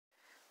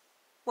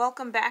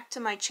Welcome back to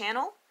my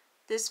channel.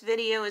 This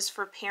video is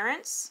for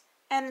parents,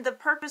 and the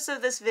purpose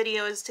of this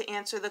video is to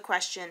answer the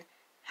question,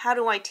 how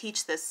do I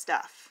teach this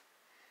stuff?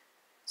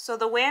 So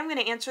the way I'm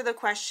going to answer the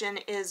question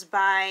is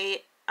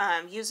by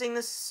using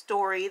the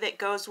story that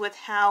goes with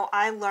how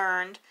I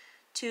learned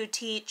to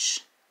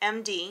teach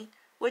MD,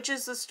 which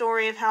is the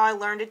story of how I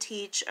learned to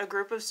teach a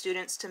group of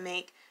students to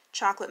make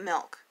chocolate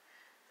milk.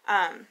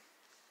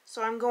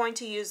 So I'm going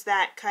to use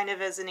that kind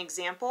of as an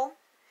example.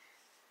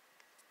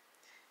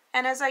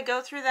 And as I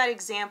go through that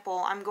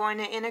example, I'm going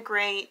to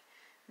integrate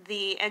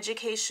the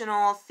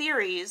educational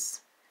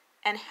theories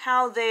and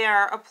how they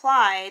are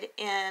applied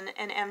in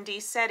an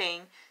MD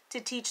setting to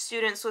teach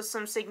students with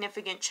some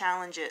significant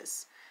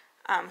challenges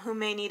who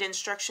may need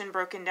instruction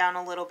broken down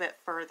a little bit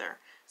further.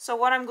 So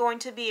what I'm going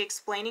to be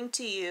explaining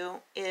to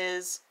you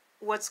is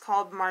what's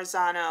called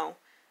Marzano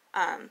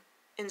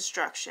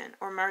instruction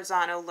or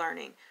Marzano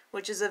learning,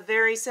 which is a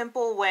very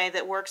simple way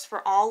that works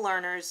for all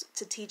learners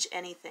to teach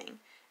anything.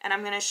 And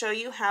I'm going to show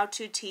you how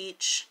to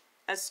teach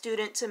a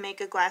student to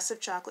make a glass of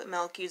chocolate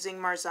milk using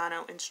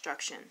Marzano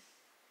instruction.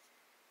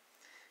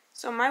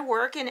 So my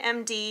work in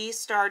MD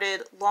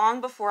started long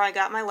before I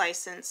got my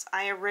license.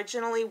 I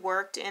originally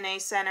worked in a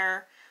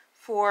center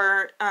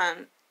for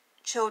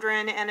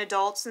children and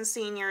adults and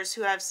seniors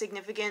who have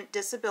significant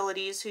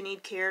disabilities who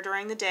need care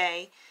during the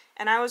day.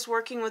 And I was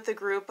working with a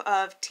group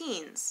of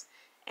teens.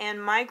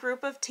 And my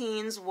group of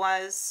teens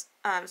was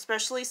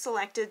specially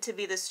selected to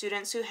be the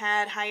students who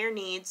had higher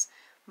needs.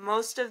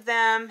 Most of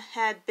them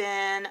had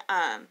been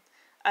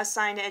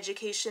assigned to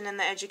education in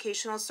the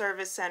Educational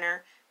Service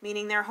Center,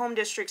 meaning their home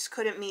districts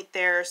couldn't meet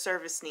their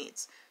service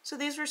needs. So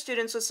these were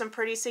students with some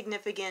pretty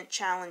significant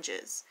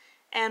challenges.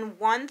 And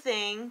one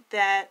thing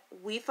that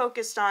we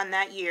focused on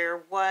that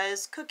year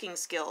was cooking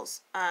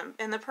skills.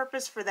 And the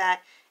purpose for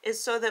that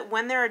is so that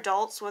when they're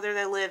adults, whether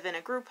they live in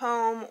a group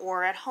home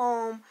or at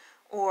home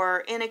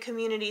or in a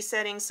community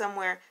setting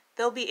somewhere,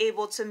 they'll be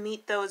able to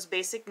meet those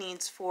basic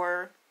needs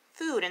for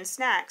food and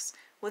snacks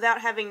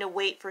without having to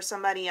wait for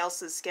somebody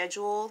else's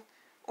schedule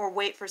or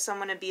wait for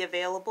someone to be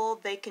available.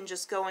 They can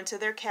just go into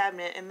their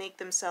cabinet and make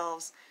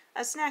themselves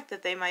a snack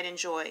that they might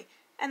enjoy.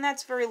 And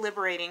that's very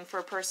liberating for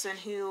a person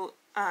who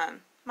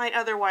might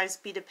otherwise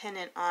be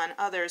dependent on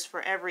others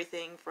for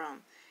everything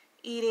from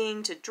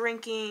eating to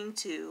drinking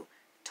to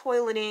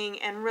toileting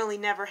and really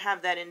never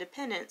have that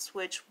independence,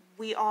 which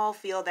we all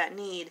feel that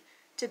need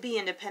to be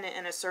independent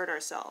and assert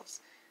ourselves.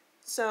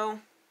 So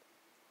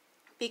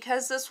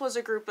because this was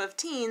a group of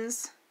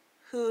teens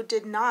who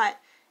did not,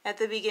 at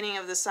the beginning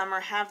of the summer,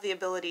 have the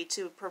ability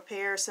to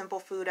prepare simple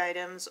food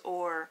items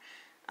or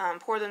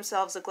pour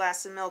themselves a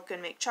glass of milk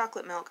and make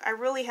chocolate milk, I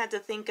really had to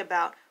think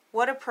about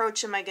what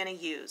approach am I going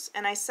to use.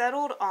 And I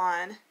settled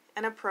on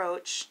an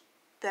approach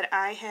that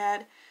I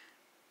had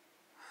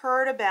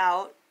heard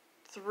about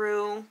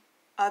through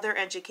other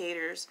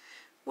educators,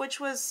 which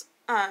was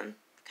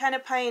kind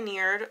of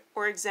pioneered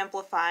or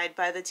exemplified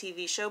by the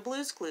TV show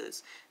Blue's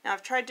Clues. Now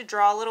I've tried to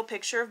draw a little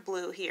picture of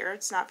Blue here.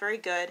 It's not very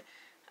good.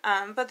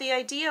 But the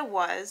idea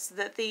was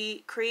that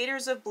the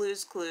creators of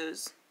Blue's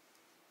Clues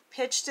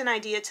pitched an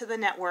idea to the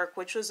network,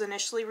 which was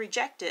initially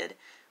rejected,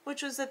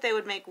 which was that they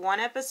would make one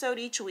episode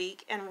each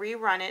week and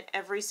rerun it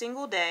every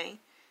single day,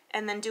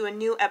 and then do a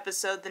new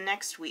episode the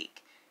next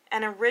week.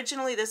 And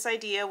originally this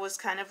idea was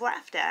kind of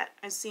laughed at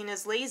and seen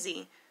as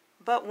lazy,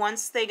 but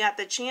once they got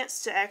the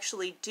chance to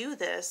actually do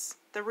this,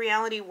 the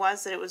reality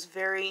was that it was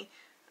very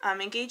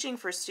engaging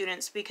for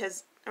students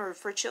or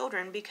for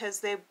children because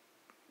they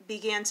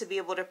began to be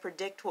able to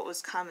predict what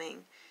was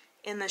coming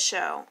in the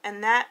show.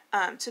 And that,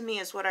 to me,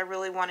 is what I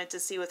really wanted to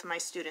see with my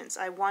students.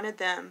 I wanted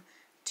them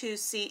to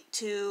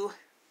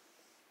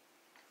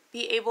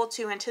be able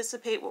to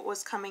anticipate what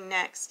was coming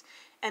next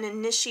and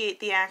initiate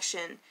the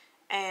action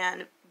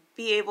and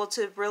be able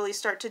to really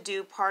start to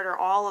do part or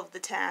all of the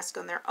task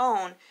on their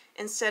own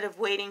instead of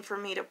waiting for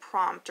me to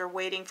prompt or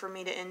waiting for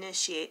me to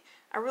initiate.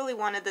 I really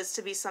wanted this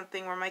to be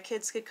something where my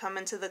kids could come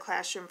into the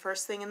classroom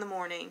first thing in the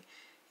morning,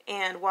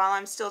 and while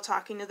I'm still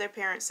talking to their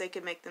parents, they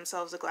could make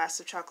themselves a glass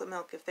of chocolate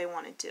milk if they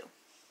wanted to.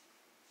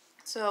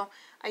 So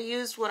I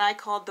used what I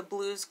called the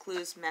Blue's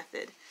Clues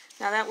method.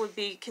 Now that would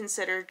be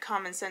considered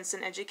common sense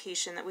in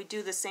education, that we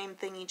do the same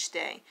thing each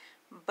day.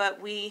 But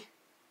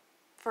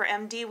for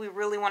MD, we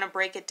really want to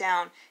break it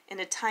down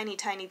into tiny,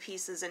 tiny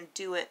pieces and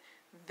do it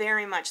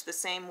very much the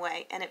same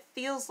way. And it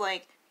feels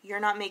like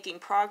you're not making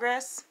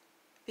progress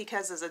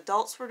because as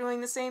adults we're doing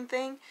the same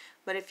thing.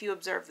 But if you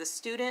observe the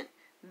student,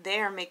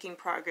 they're making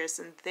progress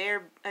and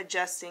they're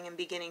adjusting and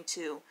beginning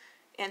to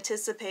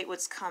anticipate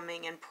what's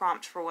coming and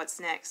prompt for what's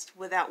next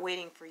without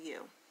waiting for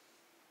you.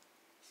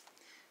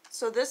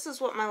 So this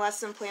is what my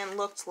lesson plan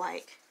looked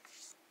like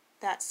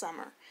that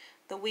summer.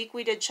 The week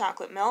we did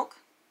chocolate milk,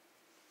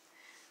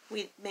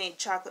 we made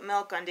chocolate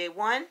milk on day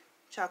 1,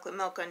 chocolate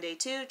milk on day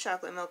 2,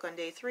 chocolate milk on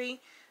day 3,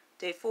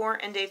 day 4,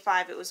 and day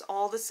 5. It was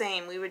all the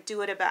same. We would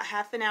do it about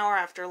half an hour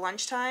after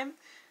lunchtime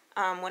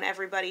when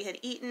everybody had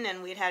eaten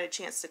and we'd had a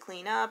chance to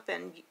clean up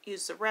and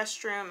use the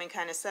restroom and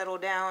kind of settle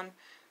down.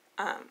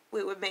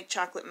 We would make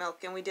chocolate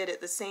milk, and we did it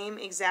the same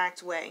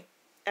exact way.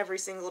 every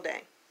single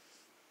day.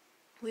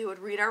 We would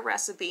read our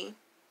recipe,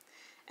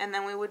 and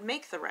then we would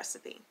make the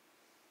recipe.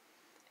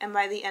 And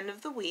by the end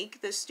of the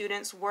week, the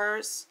students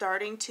were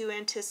starting to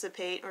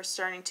anticipate or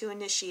starting to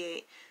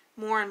initiate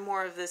more and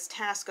more of this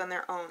task on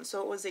their own.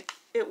 So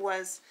it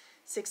was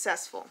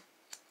successful.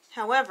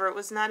 However, it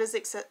was not as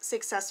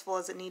successful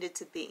as it needed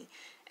to be.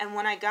 And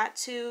when I got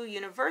to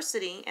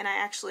university, and I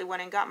actually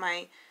went and got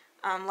my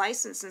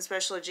license in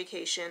special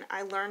education,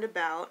 I learned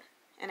about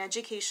an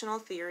educational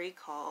theory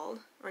called,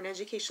 or an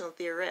educational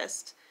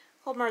theorist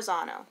called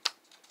Marzano.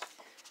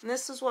 And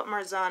this is what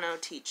Marzano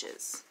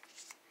teaches.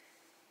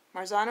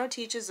 Marzano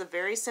teaches a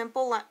very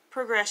simple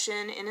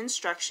progression in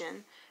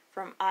instruction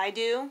from I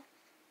do,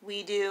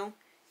 we do,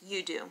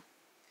 you do.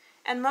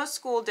 And most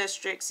school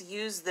districts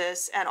use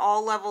this at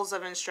all levels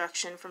of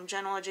instruction, from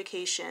general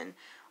education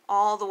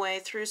all the way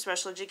through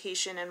special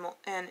education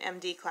and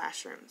MD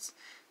classrooms.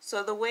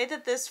 So the way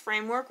that this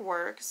framework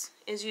works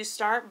is you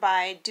start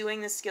by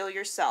doing the skill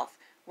yourself.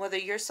 Whether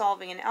you're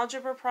solving an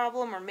algebra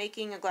problem or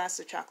making a glass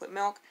of chocolate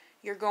milk,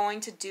 you're going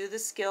to do the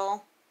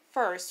skill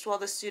first while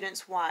the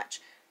students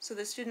watch. So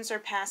the students are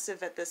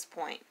passive at this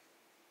point.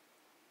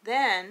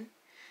 Then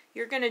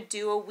you're going to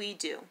do a we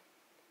do.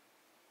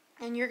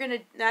 And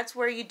that's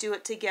where you do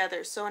it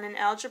together. So in an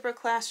algebra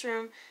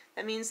classroom,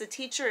 that means the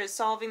teacher is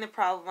solving the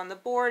problem on the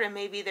board, and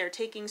maybe they're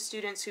taking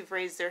students who've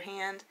raised their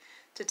hand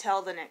to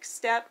tell the next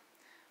step,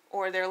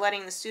 or they're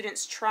letting the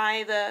students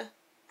try the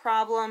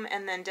problem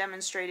and then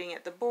demonstrating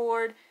at the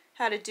board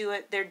how to do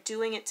it. They're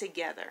doing it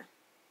together.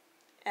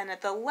 And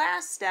at the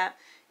last step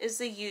is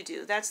the you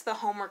do. That's the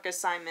homework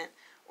assignment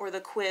or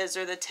the quiz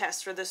or the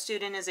test where the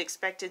student is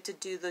expected to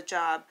do the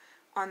job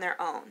on their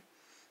own.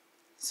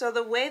 So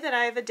the way that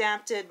I've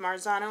adapted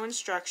Marzano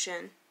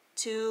instruction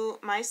to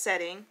my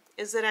setting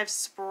is that I've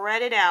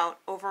spread it out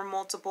over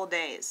multiple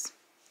days.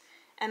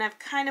 And I've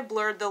kind of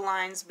blurred the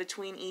lines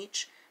between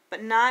each,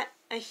 but not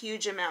a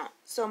huge amount.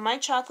 So my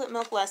chocolate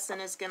milk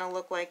lesson is going to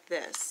look like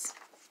this.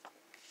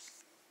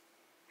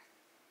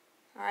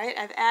 Alright,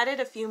 I've added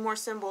a few more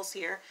symbols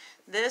here.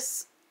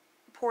 This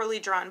poorly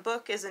drawn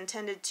book is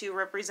intended to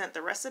represent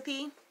the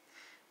recipe.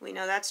 We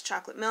know that's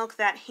chocolate milk.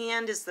 That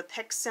hand is the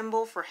peck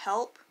symbol for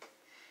help.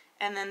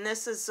 And then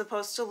this is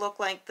supposed to look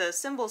like the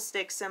symbol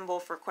stick symbol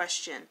for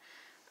question.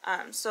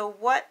 So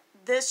what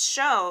this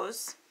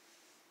shows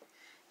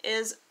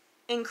is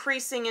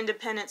increasing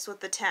independence with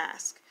the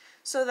task.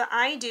 So the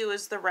I do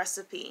is the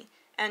recipe.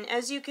 And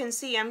as you can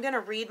see, I'm going to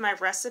read my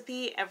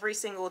recipe every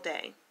single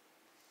day.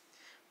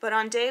 But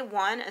on day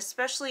one,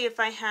 especially if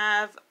I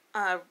have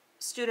a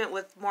student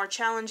with more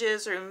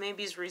challenges or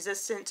maybe is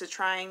resistant to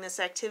trying this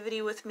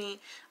activity with me,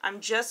 I'm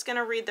just going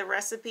to read the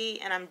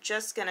recipe and I'm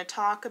just going to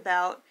talk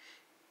about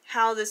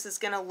how this is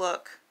going to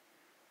look,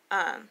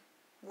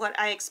 what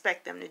I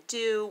expect them to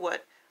do,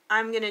 what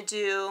I'm going to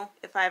do.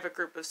 If I have a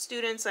group of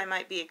students, I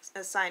might be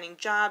assigning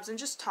jobs and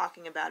just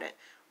talking about it.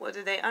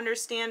 Whether they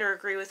understand or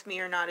agree with me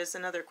or not is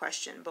another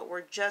question, but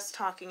we're just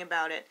talking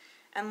about it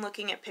and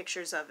looking at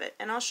pictures of it.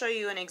 And I'll show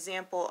you an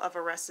example of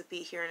a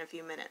recipe here in a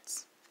few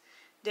minutes.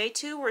 Day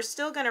 2, we're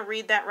still going to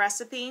read that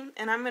recipe,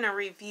 and I'm going to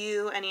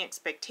review any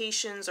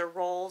expectations or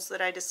roles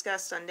that I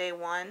discussed on day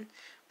 1,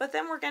 but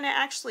then we're going to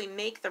actually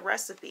make the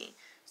recipe.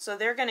 So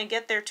they're going to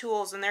get their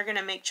tools and they're going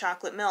to make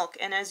chocolate milk.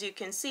 And as you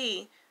can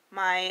see,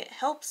 my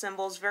help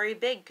symbol is very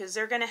big because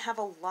they're going to have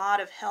a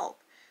lot of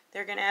help.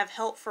 They're going to have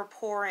help for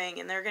pouring,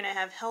 and they're going to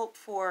have help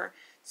for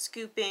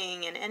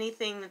scooping, and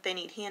anything that they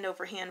need hand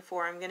over hand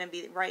for, I'm going to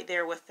be right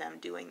there with them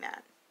doing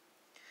that.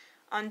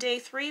 On day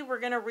 3, we're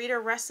going to read our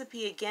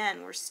recipe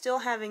again. We're still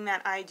having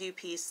that I do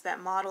piece,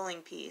 that modeling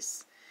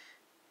piece.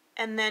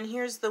 And then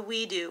here's the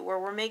we do, where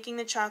we're making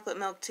the chocolate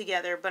milk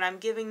together, but I'm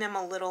giving them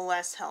a little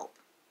less help.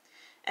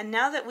 And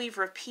now that we've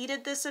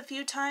repeated this a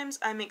few times,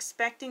 I'm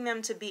expecting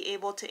them to be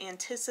able to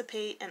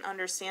anticipate and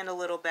understand a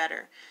little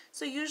better.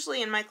 So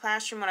usually in my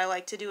classroom what I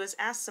like to do is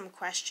ask some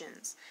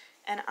questions.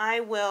 And I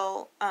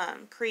will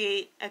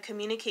create a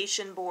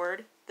communication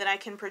board that I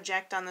can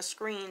project on the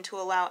screen to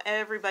allow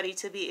everybody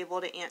to be able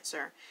to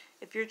answer.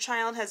 If your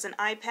child has an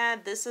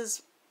iPad, this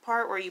is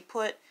part where you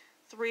put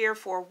 3 or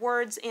 4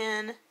 words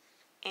in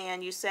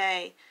and you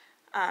say,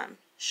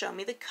 show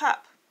me the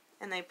cup,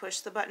 and they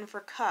push the button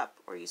for cup.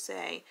 Or you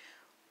say,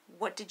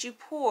 what did you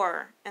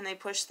pour? And they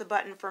push the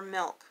button for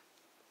milk.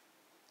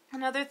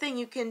 Another thing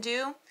you can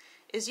do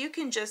is you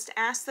can just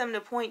ask them to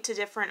point to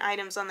different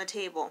items on the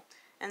table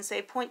and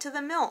say, point to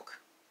the milk,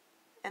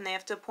 and they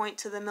have to point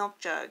to the milk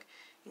jug.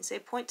 You say,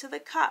 point to the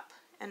cup,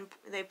 and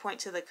they point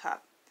to the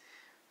cup.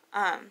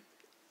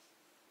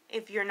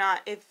 If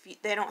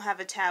they don't have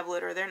a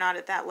tablet or they're not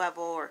at that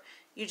level, or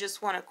you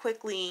just want to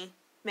quickly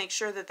make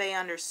sure that they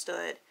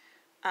understood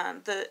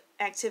the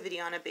activity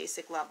on a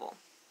basic level.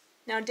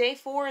 Now day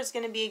 4 is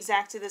going to be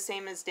exactly the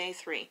same as day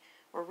 3.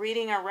 We're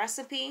reading our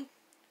recipe.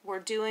 We're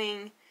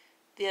doing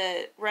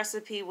the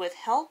recipe with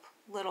help,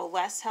 little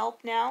less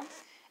help now.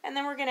 And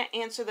then we're going to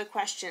answer the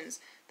questions.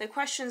 The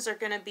questions are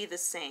going to be the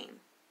same,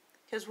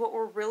 because what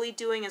we're really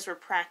doing is we're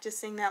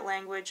practicing that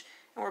language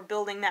and we're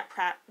building that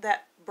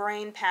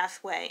brain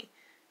pathway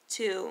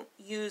to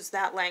use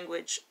that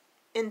language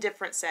in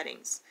different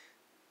settings.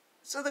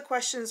 So the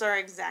questions are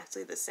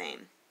exactly the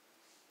same.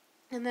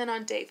 And then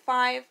on day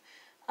 5,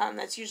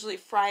 that's usually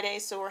Friday,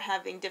 so we're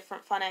having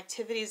different fun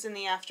activities in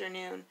the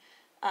afternoon.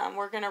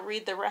 We're going to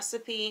read the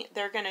recipe.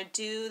 They're going to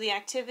do the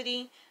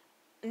activity.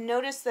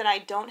 Notice that I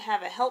don't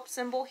have a help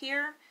symbol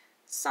here.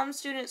 Some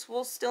students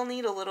will still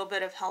need a little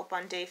bit of help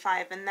on day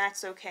 5, and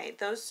that's okay.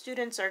 Those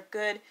students are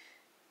good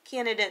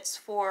candidates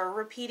for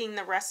repeating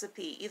the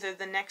recipe either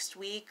the next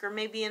week or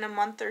maybe in a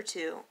month or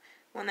two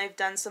when they've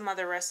done some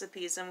other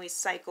recipes and we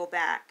cycle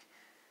back.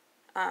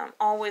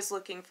 Always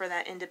looking for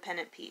that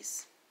independent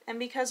piece. And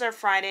because our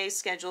Friday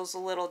schedule is a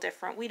little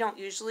different, we don't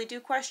usually do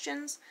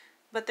questions,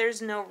 but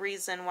there's no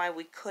reason why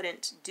we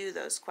couldn't do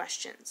those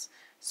questions.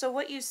 So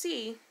what you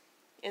see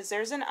is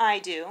there's an I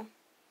do.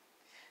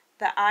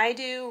 The I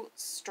do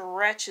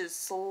stretches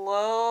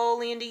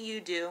slowly into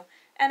you do,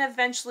 and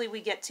eventually we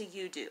get to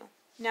you do.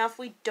 Now if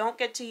we don't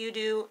get to you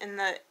do in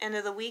the end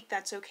of the week,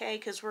 that's okay,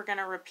 because we're going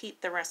to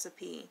repeat the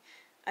recipe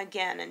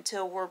again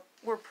until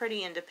we're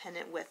pretty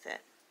independent with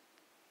it.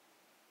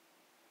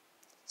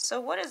 So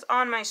what is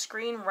on my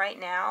screen right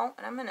now,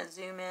 and I'm going to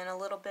zoom in a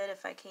little bit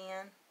if I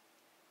can,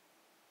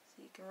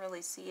 so you can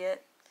really see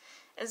it,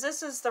 is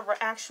this is the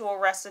actual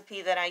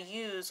recipe that I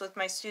use with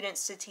my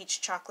students to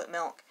teach chocolate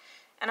milk.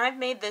 And I've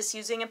made this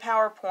using a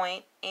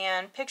PowerPoint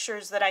and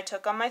pictures that I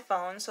took on my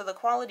phone, so the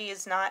quality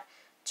is not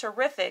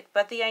terrific,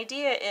 but the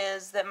idea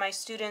is that my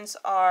students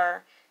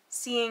are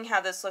seeing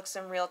how this looks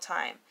in real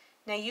time.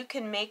 Now you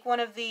can make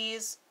one of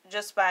these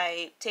just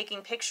by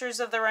taking pictures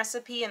of the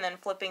recipe and then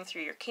flipping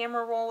through your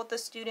camera roll with the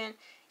student.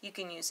 You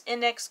can use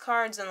index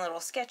cards and little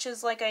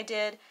sketches like I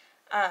did.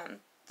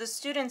 The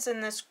students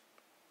in this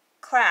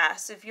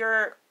class, if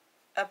you're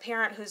a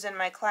parent who's in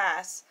my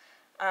class,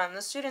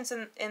 the students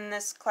in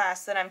this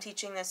class that I'm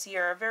teaching this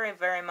year are very,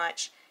 very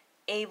much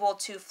able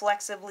to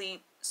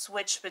flexibly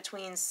switch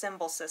between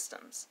symbol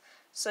systems.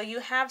 So you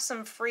have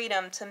some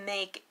freedom to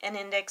make an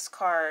index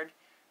card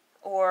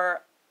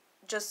or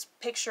just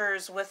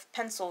pictures with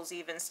pencils,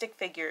 even stick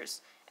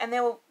figures, and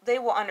they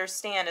will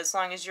understand as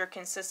long as you're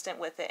consistent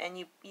with it and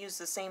you use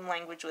the same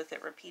language with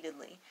it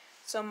repeatedly.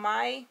 So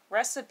my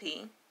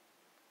recipe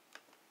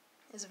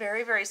is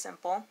very, very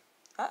simple.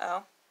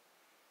 There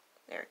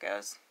it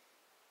goes.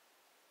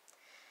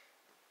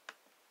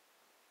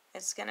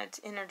 It's going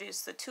to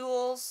introduce the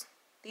tools.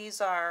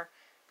 These are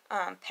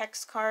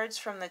PEX cards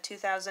from the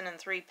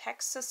 2003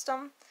 PEX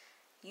system.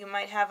 You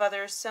might have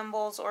other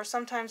symbols, or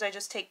sometimes I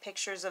just take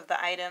pictures of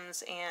the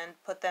items and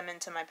put them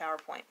into my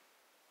PowerPoint.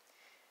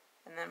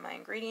 And then my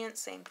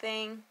ingredients, same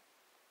thing.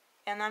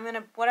 And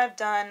what I've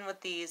done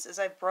with these is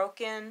I've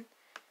broken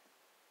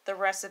the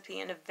recipe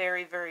into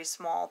very, very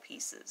small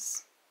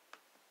pieces.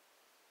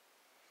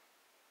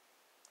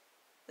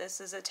 This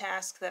is a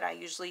task that I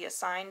usually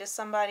assign to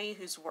somebody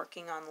who's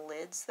working on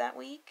lids that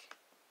week.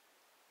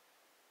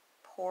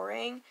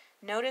 Pouring.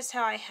 Notice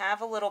how I have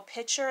a little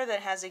pitcher that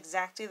has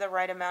exactly the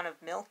right amount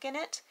of milk in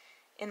it.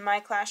 In my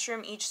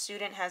classroom, each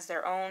student has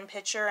their own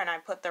pitcher, and I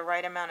put the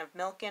right amount of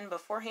milk in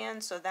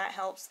beforehand, so that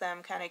helps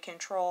them kind of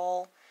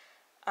control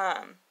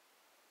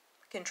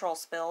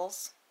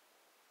spills.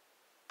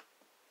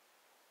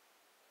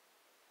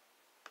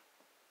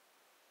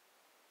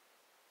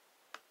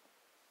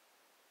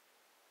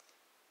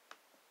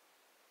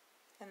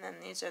 And then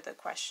these are the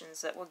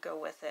questions that would go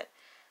with it.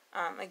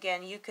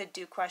 Again, you could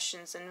do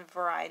questions in a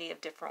variety of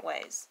different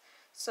ways.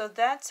 So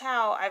that's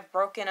how I've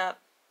broken up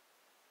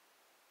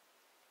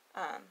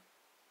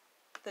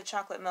the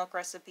chocolate milk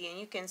recipe. And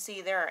you can see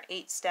there are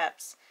 8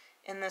 steps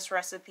in this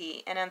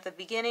recipe. And at the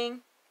beginning,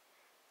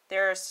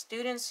 there are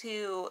students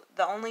who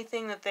the only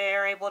thing that they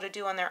are able to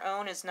do on their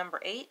own is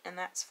number 8, and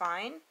that's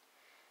fine.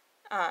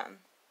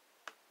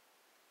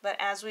 But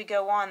as we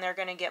go on, they're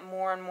going to get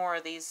more and more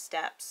of these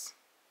steps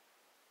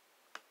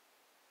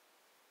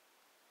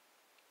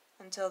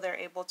until they're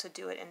able to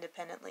do it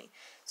independently.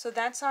 So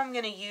that's how I'm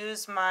going to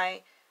use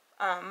my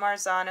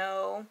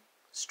Marzano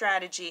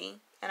strategy,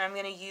 and I'm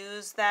going to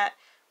use that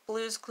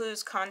Blue's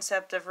Clues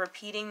concept of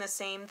repeating the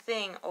same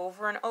thing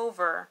over and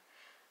over.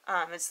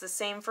 It's the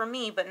same for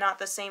me, but not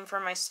the same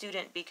for my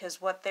student, because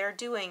what they're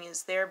doing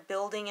is they're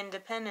building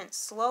independence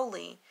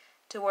slowly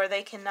to where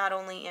they can not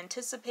only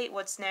anticipate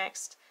what's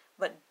next,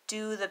 but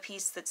do the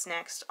piece that's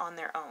next on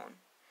their own.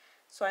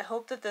 So I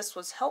hope that this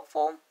was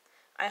helpful.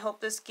 I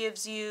hope this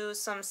gives you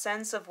some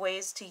sense of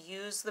ways to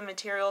use the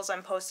materials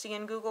I'm posting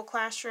in Google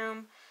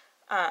Classroom.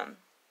 And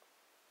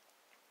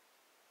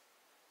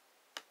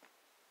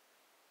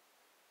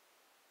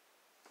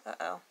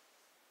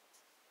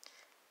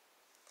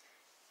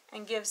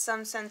give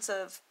some sense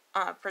of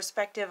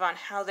perspective on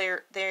how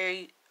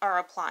they are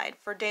applied.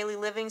 For daily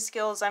living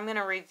skills, I'm going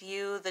to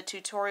review the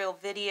tutorial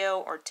video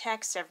or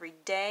text every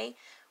day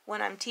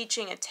when I'm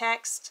teaching a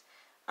text.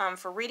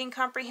 For reading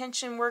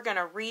comprehension, we're going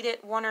to read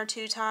it 1 or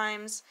 2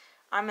 times.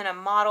 I'm going to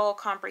model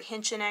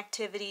comprehension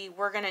activity.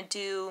 We're going to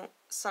do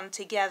some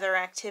together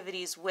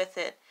activities with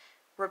it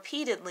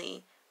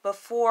repeatedly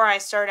before I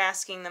start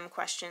asking them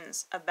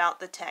questions about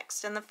the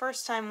text. And the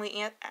first time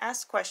we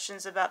ask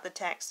questions about the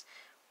text,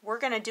 we're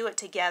going to do it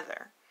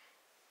together,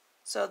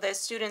 so that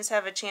students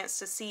have a chance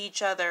to see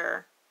each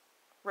other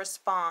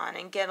respond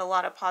and get a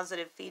lot of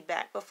positive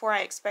feedback before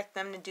I expect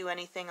them to do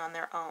anything on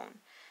their own.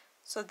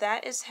 So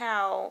that is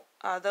how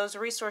those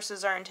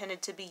resources are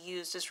intended to be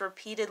used, is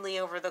repeatedly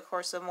over the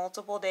course of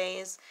multiple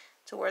days,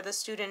 to where the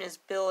student is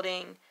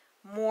building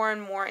more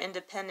and more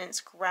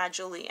independence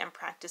gradually and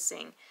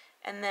practicing.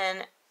 And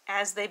then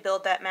as they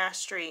build that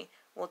mastery,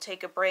 we'll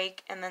take a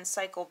break and then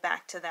cycle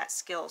back to that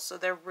skill, so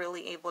they're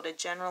really able to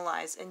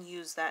generalize and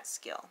use that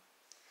skill.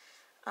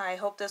 I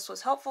hope this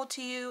was helpful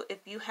to you.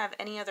 If you have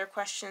any other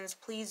questions,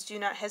 please do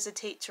not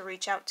hesitate to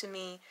reach out to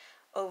me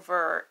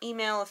over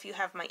email if you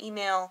have my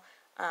email,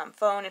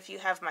 phone if you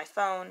have my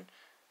phone,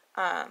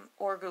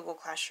 or Google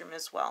Classroom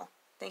as well.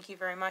 Thank you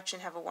very much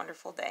and have a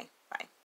wonderful day. Bye.